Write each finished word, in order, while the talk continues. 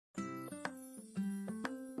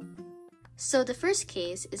So the first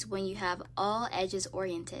case is when you have all edges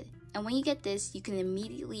oriented. And when you get this, you can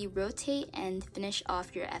immediately rotate and finish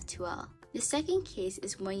off your F2L. The second case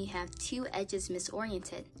is when you have two edges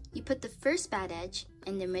misoriented. You put the first bad edge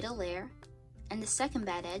in the middle layer and the second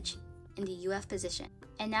bad edge in the UF position.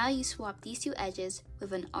 And now you swap these two edges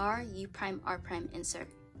with an R, U prime, R prime insert.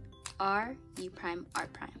 R, U prime, R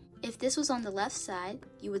prime. If this was on the left side,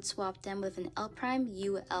 you would swap them with an L prime,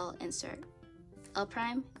 U, L insert. L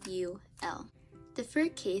prime, U, L. The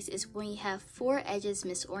third case is when you have four edges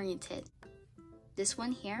misoriented. This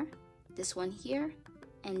one here,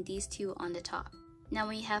 and these two on the top. Now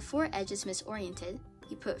when you have four edges misoriented,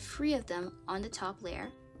 you put 3 of them on the top layer.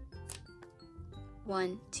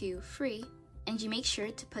 1, 2, 3. And you make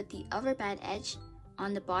sure to put the other bad edge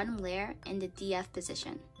on the bottom layer in the DF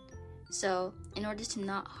position. So in order to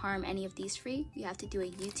not harm any of these 3, you have to do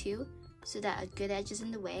a U2 so that a good edge is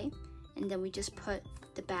in the way, and then we just put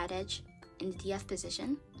the bad edge in the DF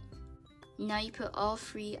position. Now you put all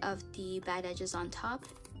 3 of the bad edges on top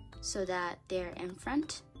so that they're in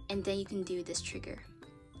front, and then you can do this trigger.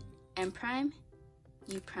 M prime,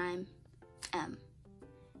 U prime, M.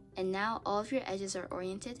 And now all of your edges are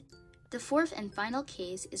oriented. The fourth and final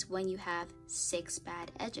case is when you have 6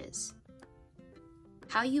 bad edges.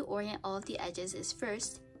 How you orient all of the edges is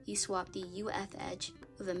first, you swap the UF edge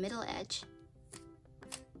with a middle edge.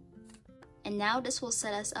 And now this will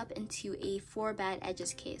set us up into a 4 bad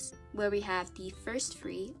edges case, where we have the first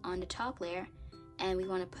 3 on the top layer, and we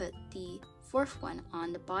want to put the 4th one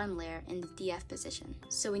on the bottom layer in the DF position.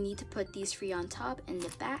 So we need to put these 3 on top and the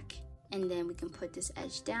back, and then we can put this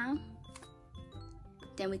edge down.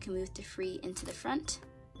 Then we can move the 3 into the front,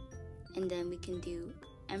 and then we can do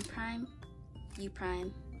M prime, U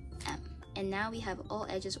prime, M. And now we have all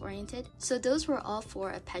edges oriented. So those were all 4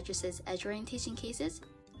 of Petrus's edge orientation cases.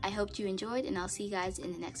 I hope you enjoyed, and I'll see you guys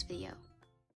in the next video.